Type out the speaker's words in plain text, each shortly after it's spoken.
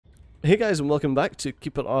Hey guys, and welcome back to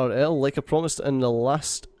KeeperRL. Like I promised in the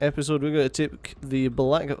last episode, we're going to take the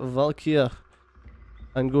Black Valkyria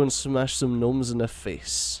and go and smash some gnomes in the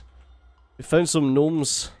face. We found some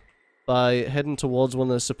gnomes by heading towards one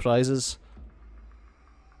of the surprises.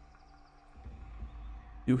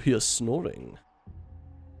 You hear snoring.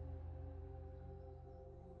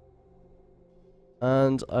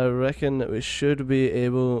 And I reckon that we should be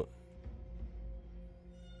able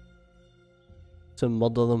to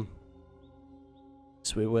murder them.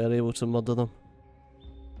 So we were able to murder them.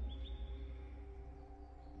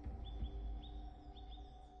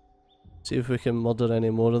 See if we can murder any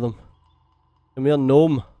more of them. Come here,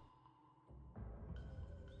 gnome.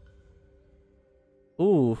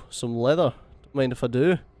 Ooh, some leather. Don't mind if I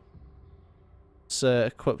do. Let's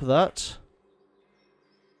equip that.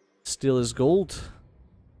 Steal his gold.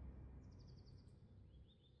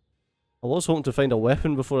 I was hoping to find a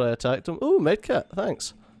weapon before I attacked him. Ooh, medkit,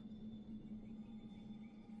 thanks.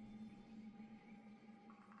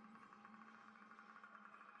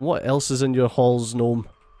 What else is in your halls, gnome?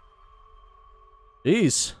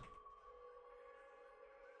 Jeez.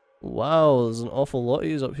 Wow, there's an awful lot of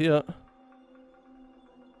these up here.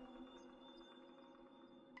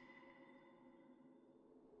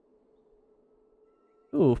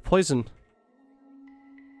 Ooh, poison.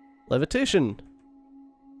 Levitation.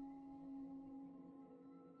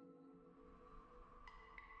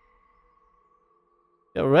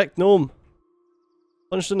 Get wrecked, gnome.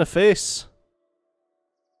 Punched in the face.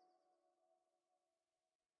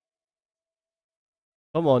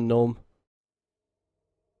 Come on, gnome.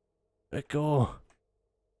 There we go.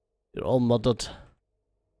 You're all murdered. Is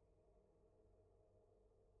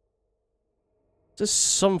this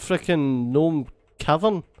some frickin' gnome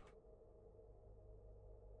cavern?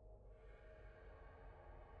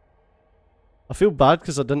 I feel bad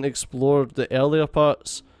because I didn't explore the earlier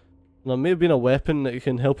parts. And there may have been a weapon that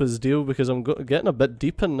can help us deal because I'm getting a bit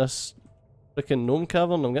deep in this frickin' gnome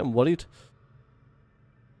cavern. I'm getting worried.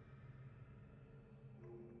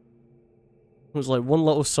 There's like one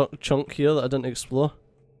little chunk here that I didn't explore.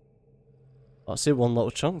 I say one little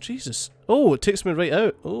chunk, Jesus. Oh, it takes me right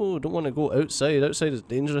out. Oh, don't want to go outside. Outside is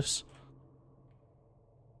dangerous.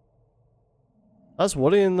 That's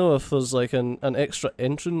worrying though if there's like an extra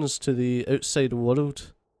entrance to the outside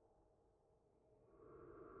world.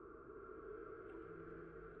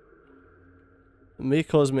 It may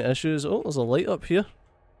cause me issues. Oh, there's a light up here.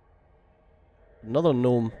 Another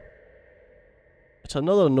gnome. It's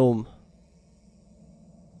another gnome.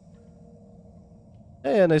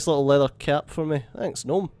 Hey, a nice little leather cap for me. Thanks,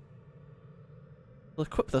 gnome. I'll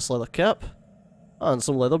equip this leather cap. And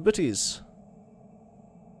some leather booties.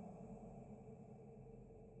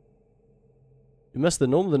 You miss the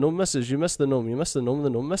gnome misses. You miss the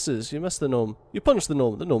gnome misses. You miss the gnome. You punch the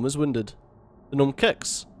gnome is wounded. The gnome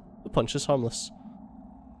kicks. The punch is harmless.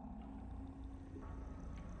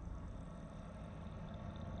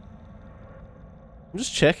 I'm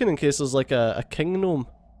just checking in case there's like a king gnome.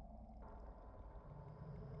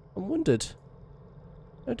 I'm wounded.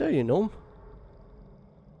 How dare you, gnome?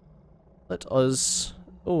 Let us...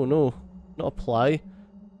 Oh no, not apply. I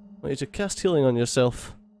want you to cast healing on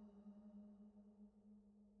yourself.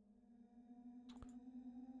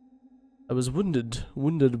 I was wounded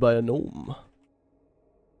by a gnome.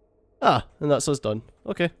 Ah, and that's us done.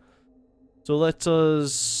 Okay. So let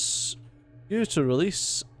us... You to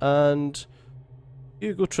release, and...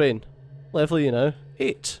 You go train. Level you now.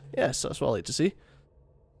 8. Yes, that's what I like to see.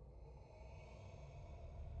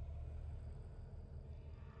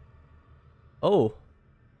 Oh.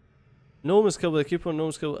 Gnome is killed by a keeper, gnome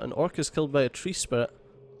is killed, an orc is killed by a tree spirit.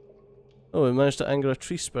 Oh, we managed to anger a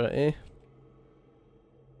tree spirit, eh?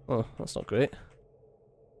 Oh, that's not great.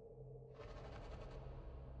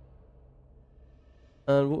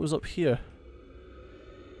 And what was up here?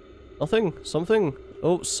 Nothing? Something?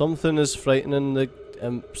 Oh, something is frightening the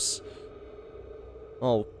imps.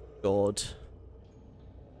 Oh, God.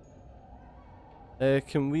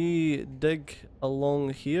 Can we dig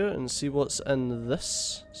along here and see what's in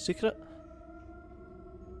this secret?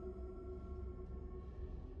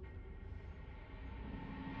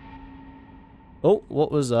 Oh,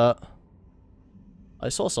 what was that? I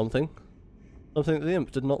saw something. Something that the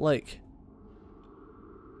imp did not like.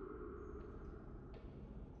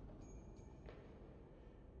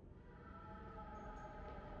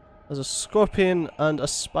 There's a scorpion and a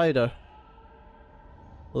spider.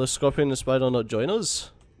 Will the scorpion and the spider not join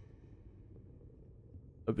us?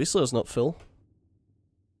 Obviously it's not full.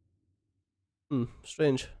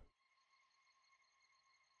 Strange.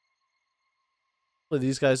 Hopefully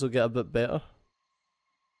these guys will get a bit better.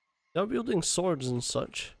 They are wielding swords and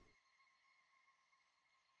such.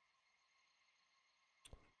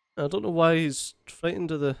 I don't know why he's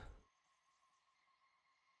frightened of the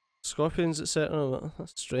scorpions, etc. but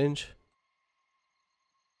that's strange.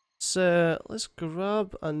 Let's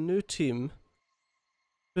grab a new team,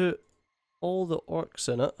 put all the orcs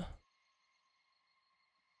in it,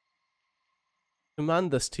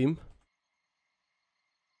 command this team,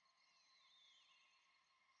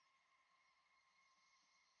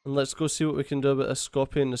 and let's go see what we can do about a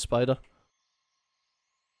scorpion and the spider.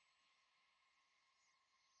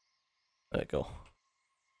 There we go.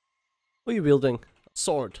 What are you wielding? A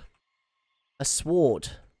sword. A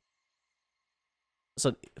sword. It's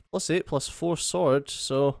a +8 +4 sword,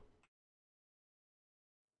 so...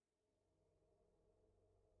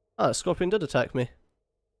 Ah, a scorpion did attack me.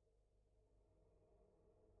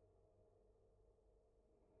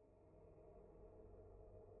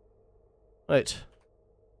 Right.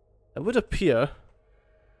 It would appear...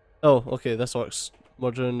 Oh, okay, this orc's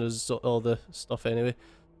murdering is all the stuff anyway.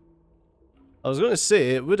 I was going to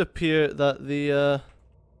say, it would appear that the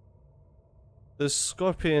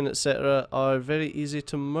scorpion, etc. are very easy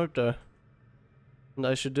to murder. And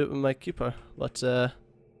I should do it with my keeper. But, yeah,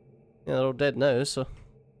 they're all dead now, so...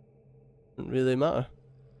 doesn't really matter.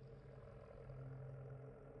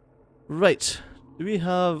 Right. Do we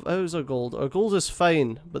have... how's our gold? Our gold is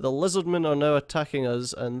fine, but the lizardmen are now attacking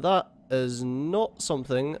us, and that is not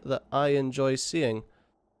something that I enjoy seeing.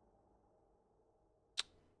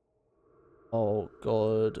 Oh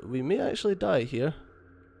god, we may actually die here.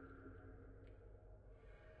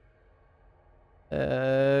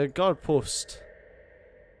 Guard post.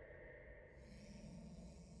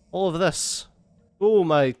 All of this. Oh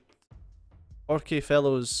my orky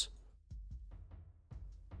fellows.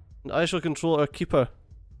 And I shall control our keeper,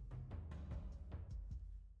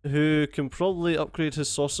 who can probably upgrade his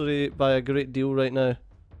sorcery by a great deal right now.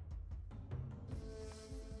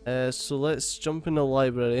 So let's jump in the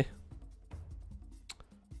library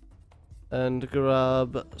and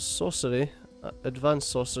grab sorcery, advanced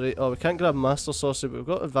sorcery. Oh, we can't grab master sorcery, but we've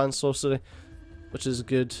got advanced sorcery, which is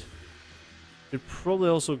good. We'd probably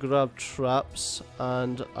also grab traps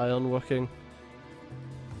and ironworking.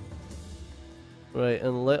 Right,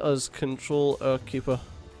 and let us control our keeper.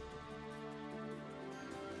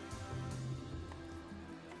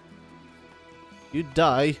 You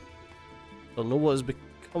die. Don't know what has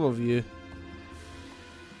become of you.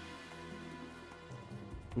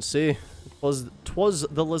 And see, twas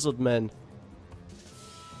the lizard men.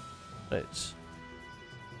 Right.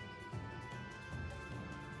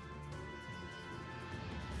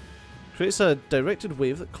 Creates a directed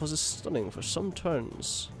wave that causes stunning for some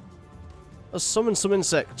turns. Let's summon some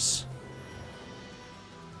insects.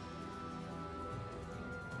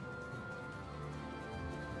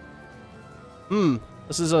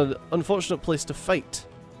 This is an unfortunate place to fight.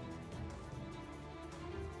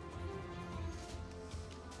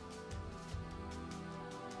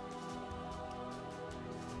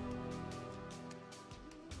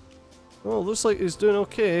 Oh, looks like he's doing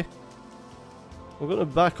okay. We're going to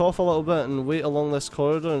back off a little bit and wait along this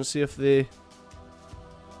corridor and see if the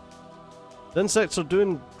insects are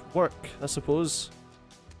doing work, I suppose.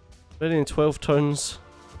 Ready in 12 turns.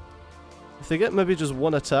 If they get maybe just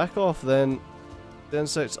one attack off, then the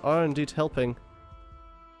insects are indeed helping.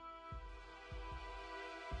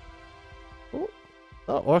 Oh,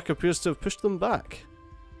 that orc appears to have pushed them back.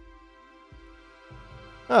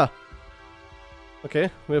 Ah.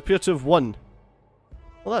 Okay, we appear to have won.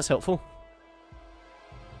 Well, that's helpful.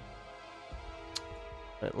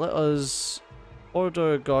 Right, let us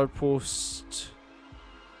order a guard post.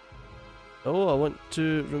 Oh, I want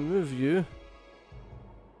to remove you.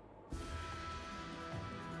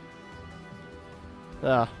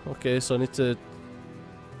 Ah, okay, so I need to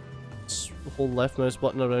hold left mouse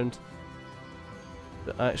button around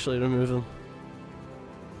to actually remove them.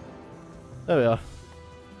 There we are.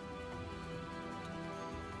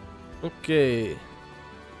 Okay.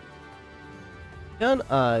 Can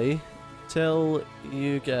I tell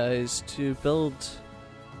you guys to build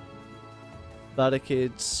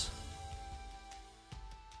barricades?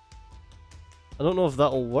 I don't know if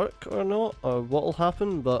that'll work or not, or what'll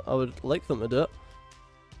happen, but I would like them to do it.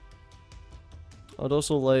 I'd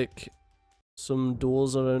also like some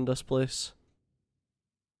doors around this place.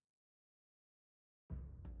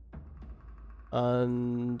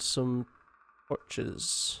 And some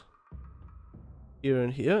torches. Here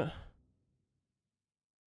and here.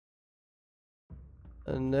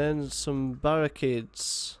 And then some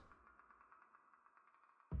barricades.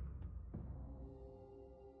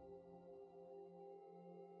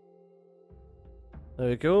 There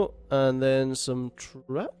we go. And then some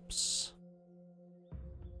traps.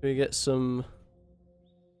 We get some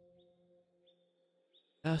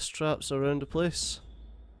gas traps around the place.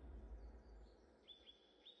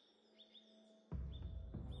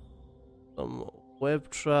 Some web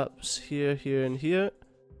traps here, here, and here.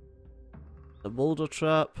 The boulder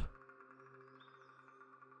trap.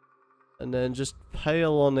 And then just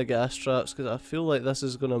pile on the gas traps, because I feel like this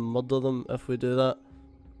is going to murder them if we do that.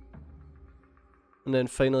 And then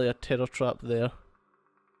finally a terror trap there.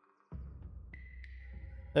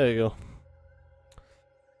 There we go.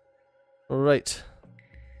 Right.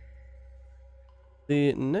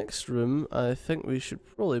 The next room, I think we should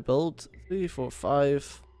probably build 3, 4,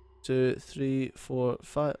 5, 2, 3, 4,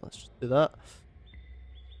 5. Let's just do that.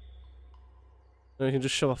 And we can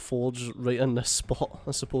just shove a forge right in this spot,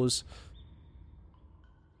 I suppose.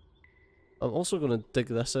 I'm also going to dig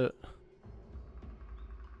this out.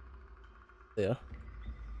 There.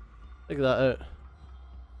 Dig that out.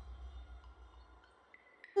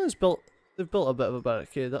 It's built. They've built a bit of a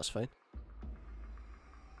barricade. That's fine.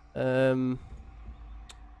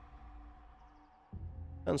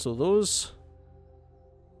 Cancel those.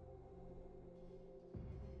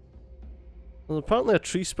 There's apparently a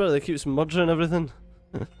tree spirit that keeps murdering everything.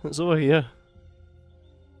 It's over here.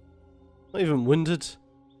 Not even wounded.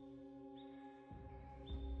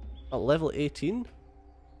 At level 18?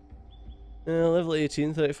 Yeah, level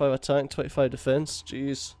 18, 35 attack, 25 defense.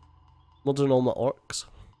 Jeez. Murdering all my orcs.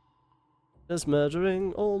 Is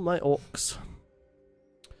murdering all my orcs.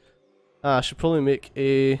 Ah, I should probably make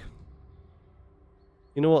a...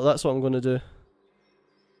 You know what, that's what I'm going to do.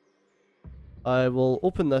 I will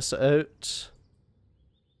open this out,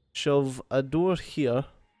 shove a door here,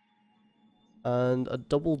 and a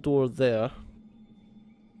double door there.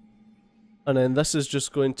 And then this is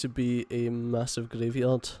just going to be a massive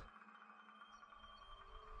graveyard.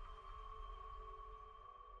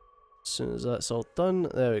 As soon as that's all done,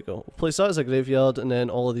 there we go. We'll place that as a graveyard, and then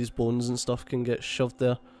all of these bones and stuff can get shoved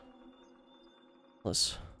there.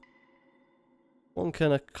 Let's plonk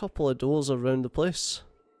in a couple of doors around the place.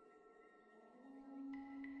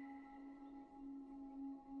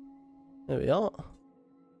 There we are.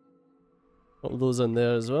 Put those in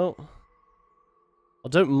there as well. I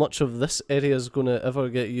doubt much of this area is going to ever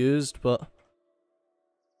get used, but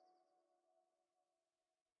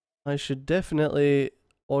I should definitely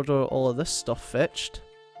order all of this stuff fetched.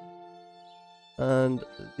 And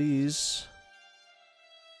these...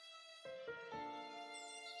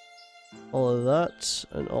 all of that,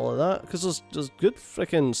 and all of that, because there's good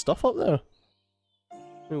freaking stuff up there.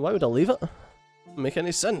 I mean, why would I leave it? Doesn't make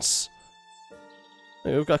any sense.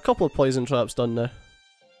 Okay, we've got a couple of poison traps done now.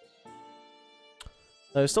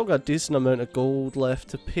 Now, we've still got a decent amount of gold left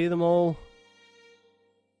to pay them all.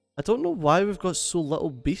 I don't know why we've got so little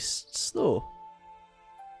beasts, though.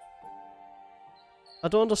 I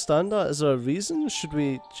don't understand that. Is there a reason? Should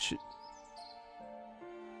we...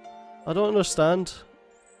 I don't understand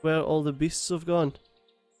where all the beasts have gone.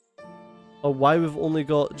 Or why we've only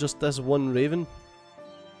got just this one raven.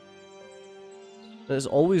 And it's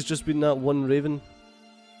always just been that one raven.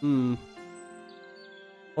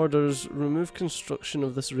 Orders, remove construction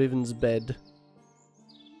of this raven's bed.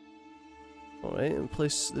 Alright, and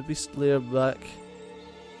place the beast lair back.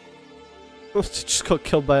 Just got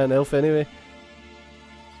killed by an elf anyway.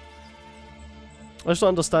 I just don't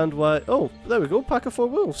understand why... Oh, there we go, pack of 4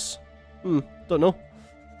 wolves. Don't know.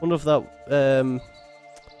 Wonder if that, that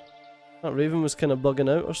raven was kind of bugging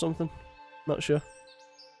out or something. Not sure.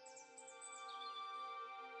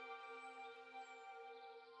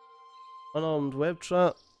 Unarmed web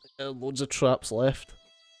trap. Loads of traps left.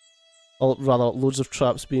 Or rather, loads of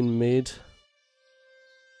traps being made.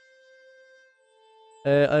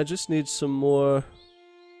 I just need some more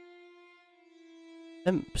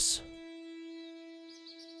imps.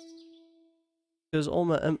 Because all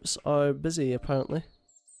my imps are busy, apparently.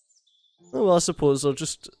 Oh, well, I suppose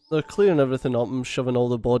they're clearing everything up and shoving all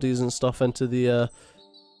the bodies and stuff into the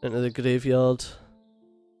graveyard.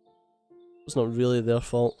 It's not really their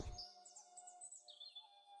fault.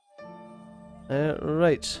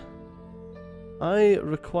 Right. I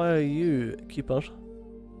require you, Keeper.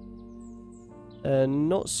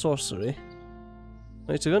 Not sorcery.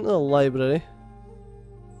 Right, to go into the library.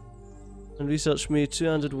 And research me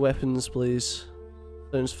 2-handed weapons, please.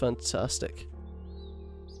 Sounds fantastic.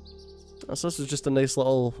 So this is just a nice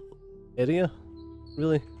little area,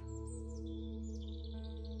 really.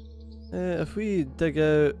 If we dig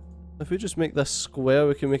out... If we just make this square,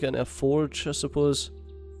 we can make it into a forge, I suppose.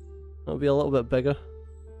 That'll be a little bit bigger.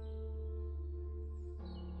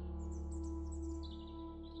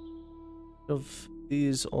 Of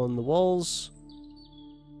these on the walls.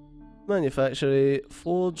 Manufacture a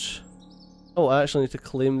forge. Oh, I actually need to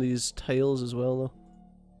claim these tiles as well, though.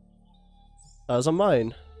 Those are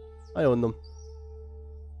mine. I own them.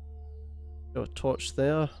 Got a torch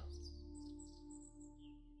there.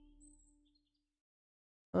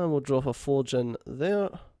 And we'll drop a forge in there.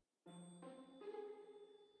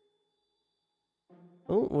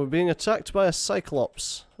 Oh, we're being attacked by a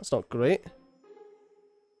cyclops. That's not great.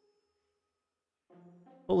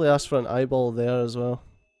 Probably ask for an eyeball there as well.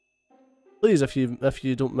 Please, if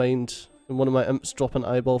you don't mind, can one of my imps drop an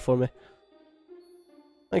eyeball for me?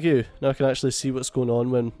 Thank you. Now I can actually see what's going on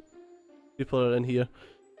when people are in here.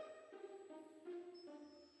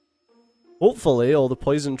 Hopefully all the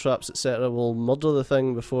poison traps etc. will murder the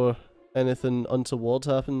thing before anything untoward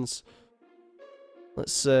happens.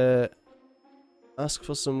 Let's ask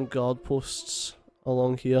for some guard posts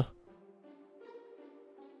along here.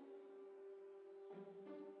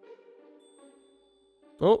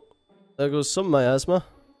 Oh, there goes some miasma.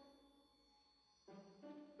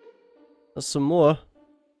 There's some more.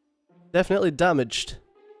 Definitely damaged.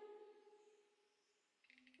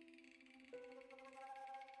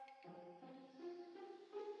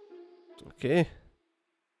 Okay.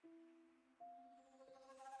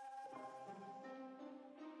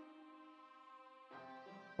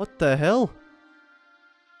 What the hell?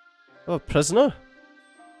 Oh, a prisoner?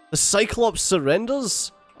 The Cyclops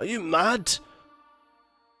surrenders? Are you mad?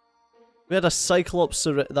 We had a Cyclops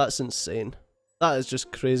surrender. That's insane. That is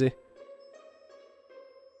just crazy.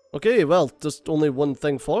 Okay, well, there's only one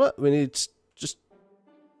thing for it. We need just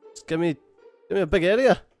give me a big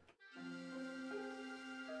area.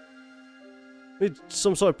 We need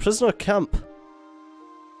some sort of prisoner camp.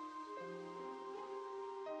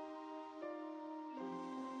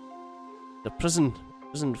 The prison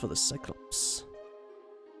for the Cyclops.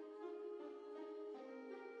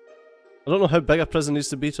 I don't know how big a prison needs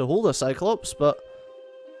to be to hold a Cyclops, but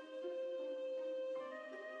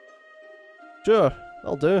sure,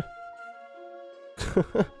 I'll do.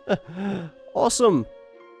 Awesome.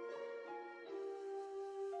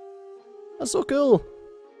 That's so cool.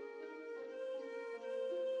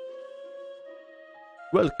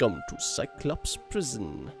 Welcome to Cyclops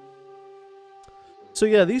Prison. So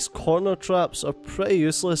yeah, these corner traps are pretty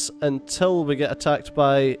useless until we get attacked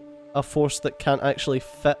by a force that can't actually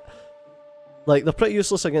fit. Like, they're pretty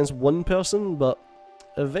useless against one person, but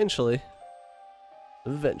eventually,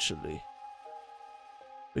 we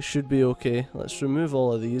should be okay. Let's remove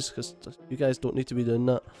all of these, because you guys don't need to be doing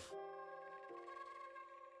that.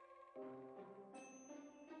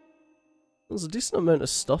 There's a decent amount of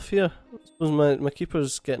stuff here. I suppose my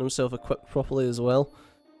keeper's getting himself equipped properly as well,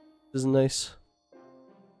 which is nice.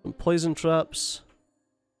 Some poison traps.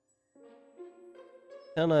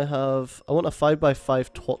 Can I have... I want a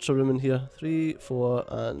 5x5 torture room in here. 3, 4,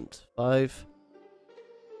 and 5.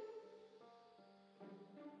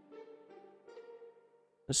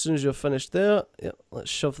 As soon as you're finished there, yep, let's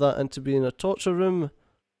shove that into being a torture room.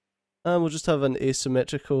 And we'll just have an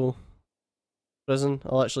asymmetrical prison.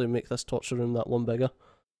 I'll actually make this torture room that one bigger.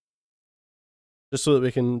 Just so that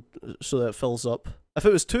we can... so that it fills up. If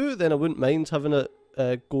it was 2, then I wouldn't mind having it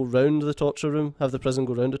go round the torture room. Have the prison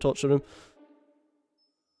go round the torture room.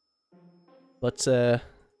 But,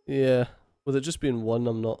 yeah, with it just being 1,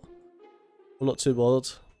 I'm not too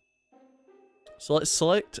bothered. So let's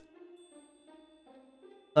select.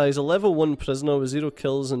 He's a level 1 prisoner with 0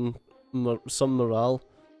 kills and some morale.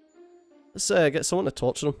 Let's get someone to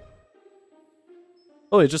torture him.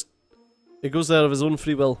 Oh, he goes there of his own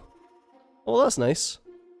free will. Oh, that's nice.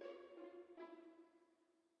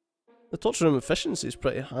 The torture room efficiency is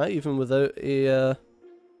pretty high, even without a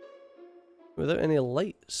without any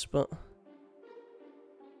lights, but.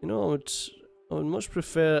 You know, I would much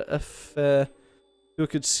prefer if people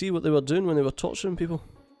could see what they were doing when they were torturing people.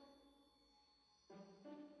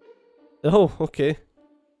 Oh, okay.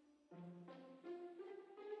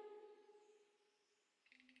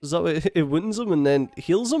 Is that what it wounds them and then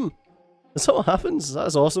heals them? Is that what happens? That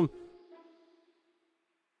is awesome.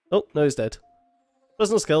 Oh, now he's dead.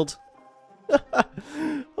 Prisoner's killed.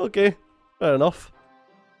 Okay, fair enough.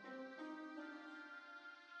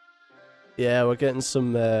 Yeah, we're getting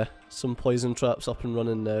some poison traps up and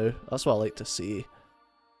running now. That's what I like to see.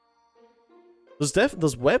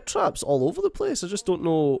 There's web traps all over the place. I just don't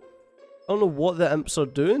know. I don't know what the imps are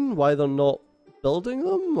doing. Why they're not building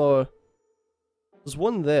them, or there's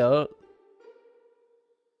one there.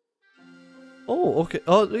 Oh, okay.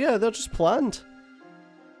 Oh, yeah, they're just planned.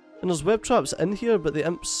 And there's web traps in here, but the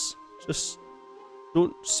imps just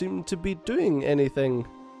don't seem to be doing anything.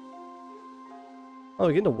 Oh,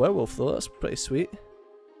 we're getting a werewolf though, that's pretty sweet.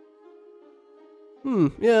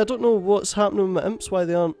 Yeah, I don't know what's happening with my imps, why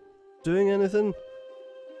they aren't doing anything.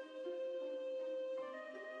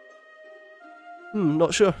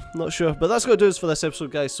 Not sure. But that's going to do us for this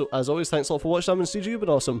episode, guys. So as always, thanks a lot for watching. I'm CG, you've been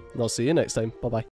awesome. And I'll see you next time. Bye-bye.